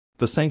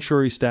The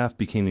sanctuary staff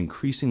became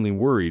increasingly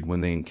worried when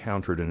they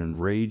encountered an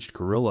enraged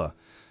gorilla,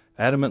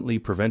 adamantly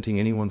preventing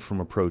anyone from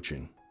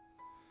approaching.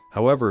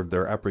 However,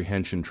 their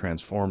apprehension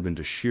transformed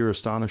into sheer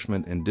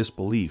astonishment and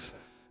disbelief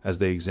as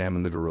they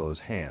examined the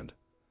gorilla's hand.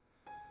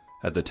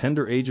 At the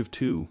tender age of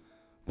 2,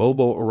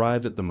 Bobo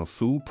arrived at the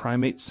Mafu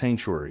primate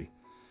sanctuary,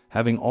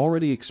 having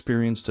already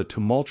experienced a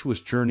tumultuous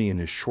journey in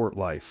his short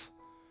life.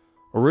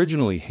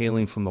 Originally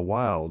hailing from the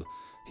wild,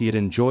 he had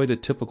enjoyed a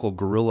typical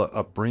gorilla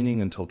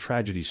upbringing until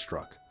tragedy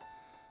struck.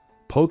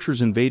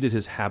 Poachers invaded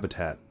his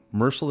habitat,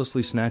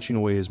 mercilessly snatching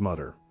away his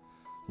mother.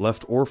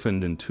 Left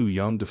orphaned and too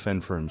young to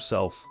fend for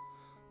himself,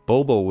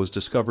 Bobo was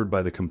discovered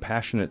by the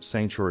compassionate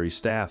sanctuary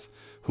staff,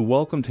 who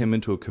welcomed him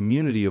into a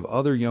community of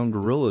other young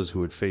gorillas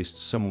who had faced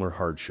similar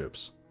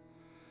hardships.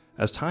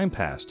 As time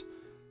passed,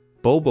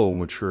 Bobo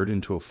matured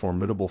into a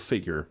formidable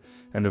figure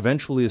and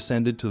eventually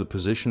ascended to the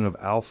position of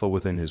alpha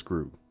within his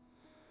group.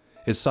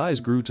 His size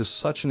grew to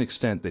such an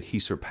extent that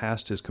he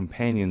surpassed his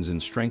companions in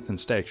strength and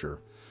stature,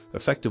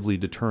 effectively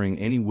deterring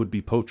any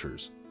would-be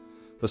poachers.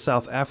 The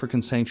South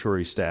African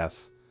sanctuary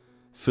staff,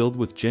 filled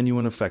with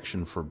genuine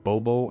affection for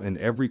Bobo and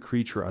every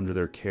creature under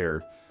their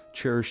care,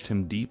 cherished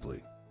him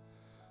deeply.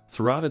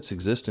 Throughout its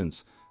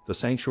existence, the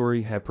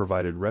sanctuary had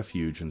provided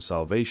refuge and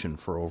salvation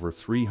for over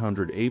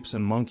 300 apes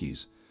and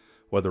monkeys,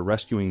 whether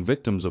rescuing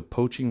victims of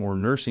poaching or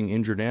nursing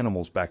injured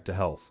animals back to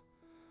health.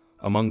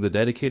 Among the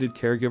dedicated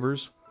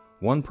caregivers,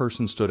 one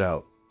person stood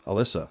out,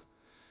 Alyssa.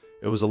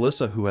 It was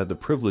Alyssa who had the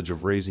privilege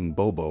of raising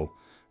Bobo,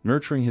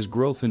 nurturing his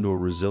growth into a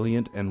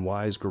resilient and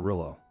wise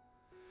gorilla.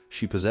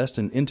 She possessed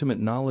an intimate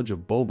knowledge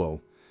of Bobo,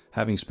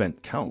 having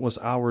spent countless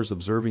hours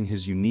observing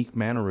his unique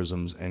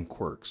mannerisms and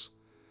quirks.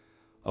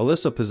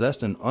 Alyssa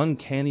possessed an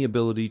uncanny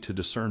ability to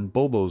discern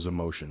Bobo's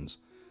emotions,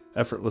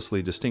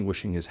 effortlessly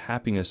distinguishing his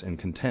happiness and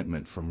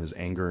contentment from his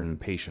anger and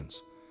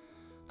impatience.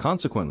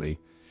 Consequently,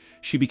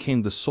 she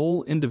became the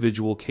sole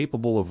individual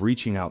capable of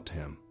reaching out to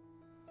him.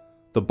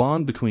 The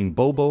bond between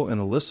Bobo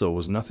and Alyssa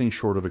was nothing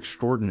short of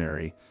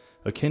extraordinary,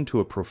 akin to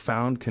a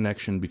profound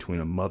connection between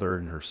a mother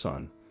and her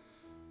son.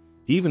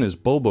 Even as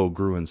Bobo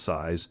grew in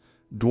size,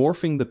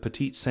 dwarfing the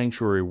petite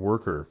sanctuary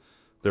worker,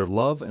 their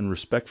love and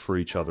respect for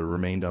each other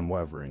remained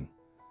unwavering.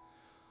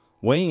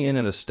 Weighing in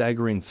at a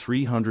staggering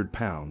 300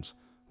 pounds,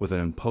 with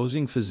an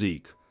imposing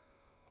physique,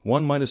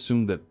 one might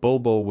assume that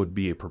Bobo would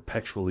be a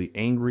perpetually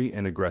angry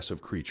and aggressive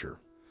creature.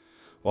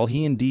 While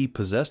he indeed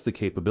possessed the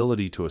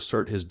capability to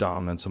assert his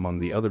dominance among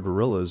the other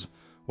gorillas,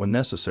 when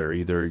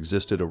necessary, there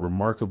existed a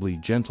remarkably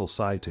gentle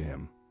side to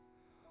him.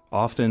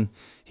 Often,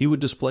 he would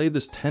display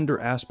this tender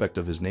aspect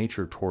of his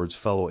nature towards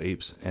fellow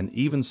apes and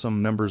even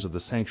some members of the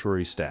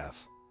sanctuary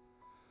staff.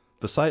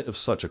 The sight of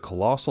such a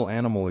colossal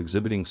animal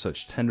exhibiting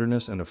such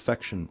tenderness and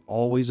affection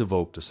always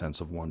evoked a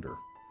sense of wonder.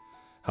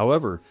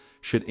 However,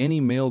 should any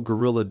male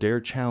gorilla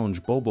dare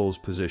challenge Bobo's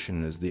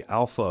position as the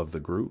alpha of the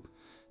group,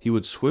 he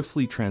would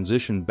swiftly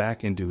transition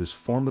back into his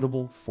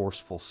formidable,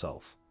 forceful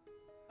self.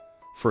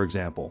 For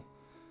example,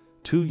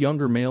 2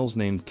 younger males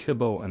named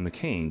Kibbo and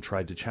McCain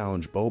tried to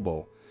challenge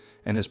Bobo,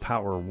 and his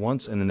power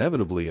once and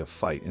inevitably a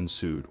fight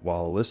ensued,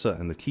 while Alyssa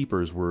and the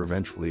keepers were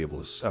eventually able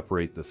to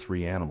separate the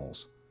 3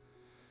 animals.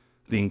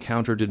 The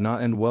encounter did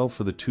not end well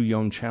for the 2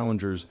 young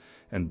challengers,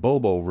 and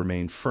Bobo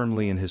remained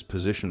firmly in his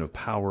position of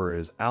power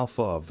as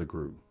alpha of the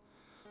group.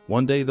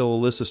 One day, though,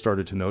 Alyssa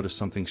started to notice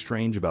something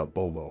strange about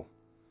Bobo.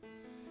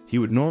 He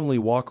would normally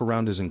walk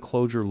around his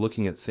enclosure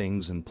looking at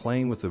things and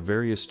playing with the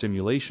various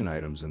stimulation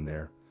items in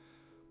there,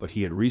 but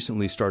he had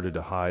recently started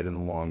to hide in the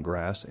long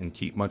grass and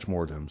keep much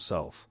more to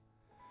himself.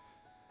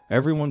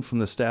 Everyone from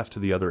the staff to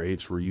the other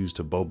apes were used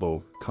to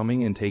Bobo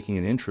coming and taking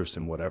an interest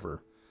in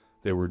whatever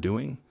they were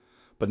doing,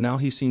 but now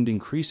he seemed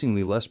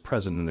increasingly less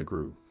present in the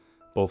group,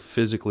 both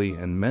physically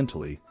and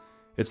mentally.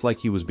 It's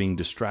like he was being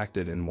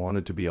distracted and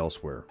wanted to be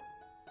elsewhere.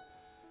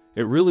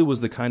 It really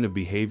was the kind of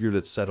behavior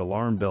that set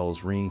alarm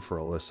bells ringing for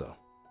Alyssa.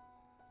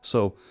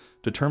 So,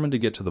 determined to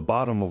get to the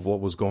bottom of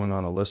what was going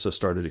on, Alyssa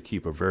started to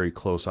keep a very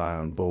close eye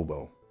on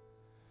Bobo.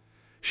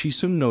 She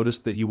soon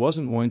noticed that he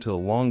wasn't going to the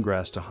long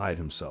grass to hide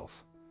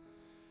himself.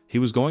 He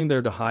was going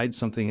there to hide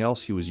something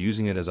else. He was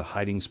using it as a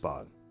hiding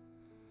spot.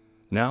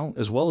 Now,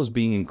 as well as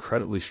being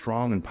incredibly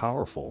strong and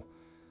powerful,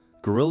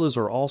 gorillas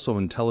are also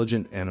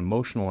intelligent and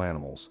emotional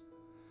animals.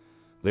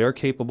 They are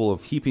capable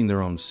of keeping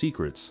their own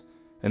secrets,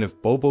 and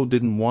if Bobo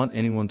didn't want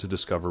anyone to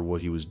discover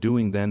what he was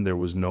doing, then there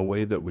was no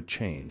way that would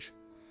change.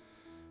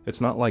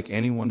 It's not like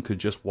anyone could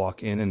just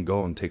walk in and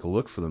go and take a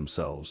look for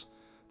themselves.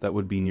 That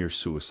would be near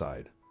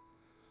suicide.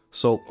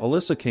 So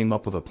Alyssa came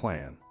up with a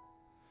plan.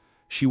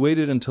 She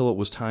waited until it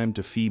was time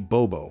to feed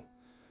Bobo,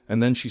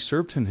 and then she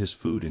served him his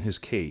food in his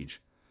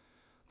cage.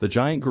 The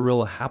giant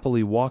gorilla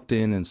happily walked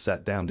in and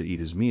sat down to eat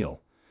his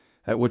meal,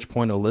 at which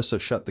point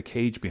Alyssa shut the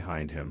cage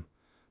behind him,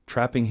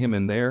 trapping him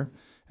in there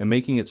and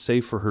making it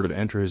safe for her to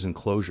enter his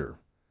enclosure.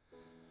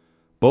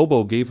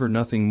 Bobo gave her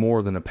nothing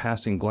more than a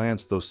passing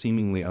glance, though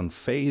seemingly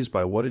unfazed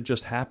by what had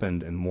just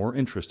happened and more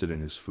interested in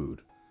his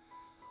food.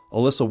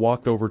 Alyssa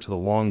walked over to the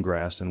long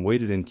grass and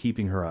waited in,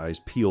 keeping her eyes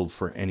peeled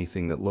for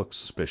anything that looked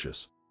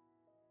suspicious.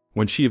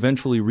 When she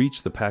eventually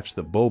reached the patch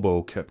that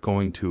Bobo kept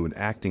going to and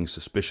acting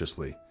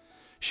suspiciously,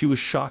 she was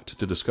shocked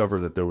to discover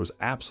that there was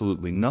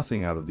absolutely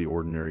nothing out of the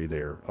ordinary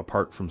there.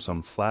 Apart from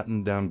some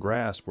flattened down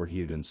grass where he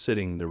had been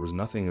sitting, there was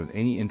nothing of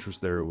any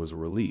interest there. It was a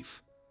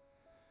relief,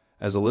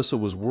 as Alyssa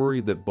was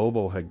worried that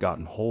Bobo had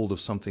gotten hold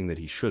of something that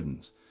he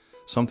shouldn't,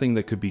 something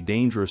that could be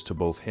dangerous to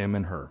both him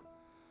and her.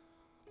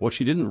 What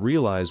she didn't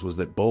realize was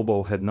that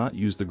Bobo had not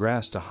used the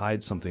grass to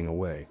hide something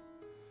away.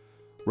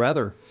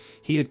 Rather,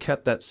 he had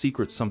kept that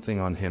secret something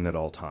on him at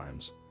all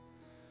times.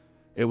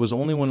 It was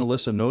only when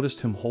Alyssa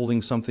noticed him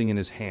holding something in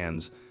his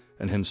hands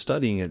and him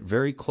studying it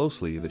very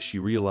closely that she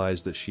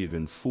realized that she had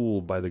been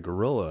fooled by the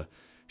gorilla.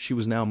 She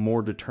was now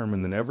more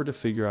determined than ever to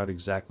figure out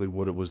exactly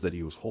what it was that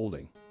he was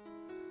holding.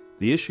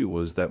 The issue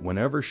was that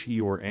whenever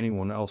she or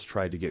anyone else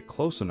tried to get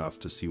close enough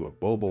to see what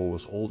Bobo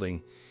was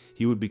holding,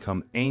 he would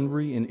become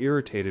angry and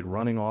irritated,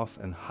 running off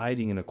and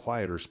hiding in a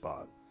quieter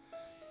spot.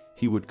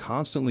 He would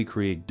constantly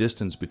create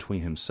distance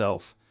between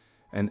himself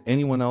and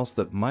anyone else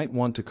that might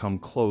want to come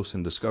close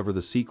and discover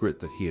the secret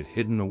that he had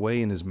hidden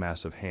away in his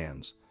massive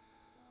hands.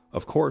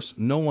 Of course,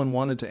 no one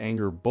wanted to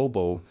anger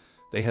Bobo.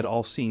 They had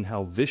all seen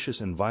how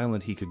vicious and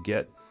violent he could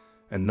get,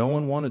 and no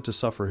one wanted to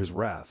suffer his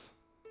wrath.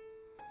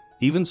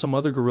 Even some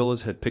other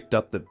gorillas had picked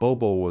up that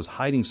Bobo was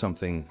hiding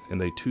something,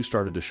 and they too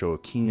started to show a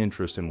keen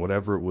interest in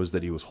whatever it was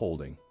that he was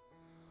holding.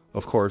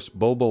 Of course,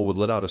 Bobo would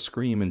let out a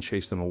scream and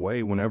chase them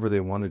away whenever they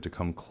wanted to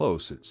come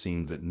close. It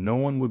seemed that no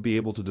one would be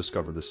able to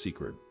discover the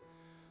secret.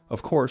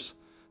 Of course,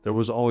 there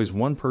was always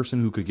one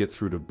person who could get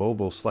through to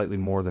Bobo slightly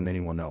more than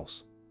anyone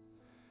else.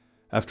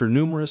 After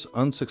numerous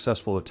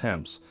unsuccessful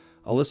attempts,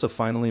 Alyssa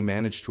finally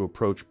managed to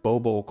approach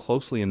Bobo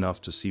closely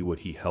enough to see what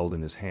he held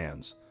in his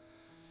hands.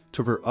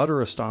 To her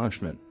utter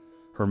astonishment,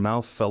 her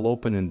mouth fell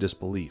open in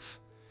disbelief.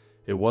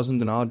 It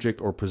wasn't an object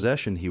or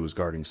possession he was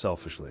guarding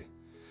selfishly.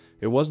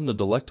 It wasn't a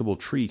delectable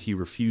treat he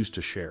refused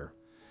to share.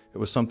 It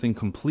was something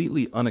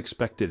completely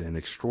unexpected and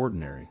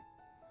extraordinary.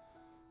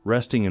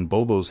 Resting in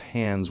Bobo's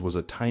hands was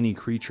a tiny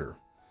creature.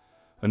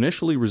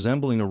 Initially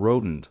resembling a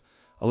rodent,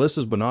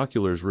 Alyssa's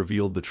binoculars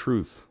revealed the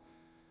truth.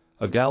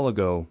 A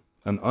galago,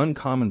 an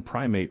uncommon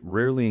primate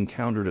rarely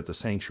encountered at the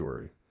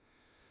sanctuary.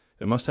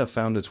 It must have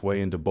found its way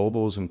into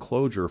Bobo's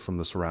enclosure from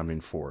the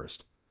surrounding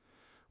forest.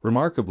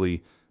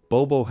 Remarkably,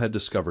 Bobo had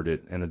discovered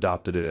it and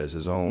adopted it as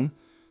his own,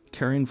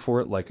 caring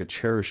for it like a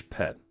cherished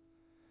pet.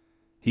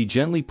 He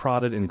gently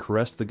prodded and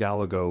caressed the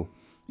galago,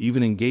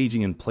 even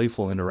engaging in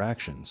playful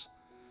interactions.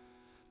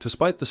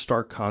 Despite the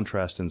stark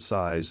contrast in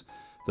size,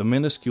 the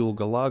minuscule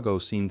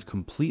galago seemed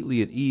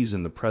completely at ease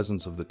in the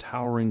presence of the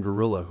towering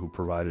gorilla who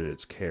provided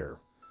its care.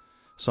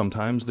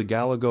 Sometimes the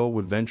galago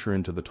would venture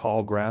into the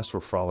tall grass or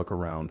frolic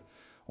around,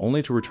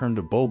 only to return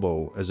to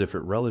Bobo as if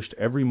it relished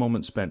every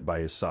moment spent by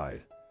his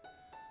side.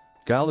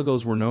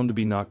 Galagos were known to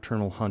be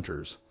nocturnal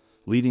hunters,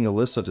 leading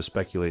Alyssa to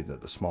speculate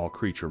that the small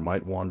creature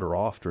might wander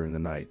off during the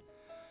night.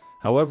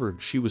 However,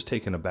 she was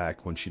taken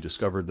aback when she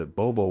discovered that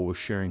Bobo was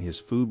sharing his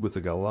food with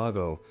the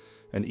galago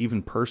and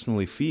even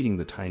personally feeding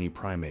the tiny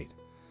primate.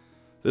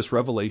 This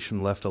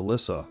revelation left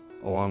Alyssa,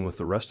 along with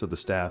the rest of the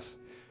staff,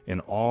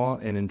 in awe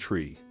and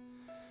intrigue.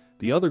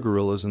 The other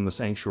gorillas in the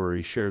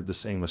sanctuary shared the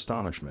same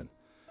astonishment,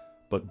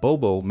 but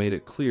Bobo made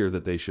it clear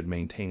that they should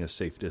maintain a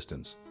safe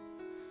distance.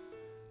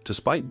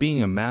 Despite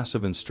being a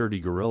massive and sturdy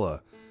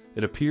gorilla,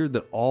 it appeared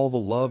that all the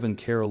love and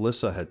care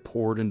Alyssa had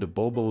poured into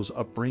Bobo's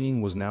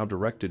upbringing was now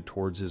directed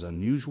towards his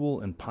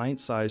unusual and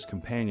pint-sized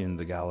companion,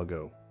 the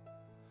galago.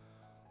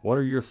 What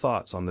are your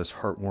thoughts on this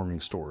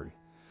heartwarming story?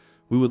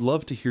 We would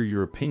love to hear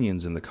your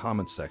opinions in the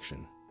comments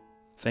section.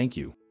 Thank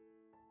you.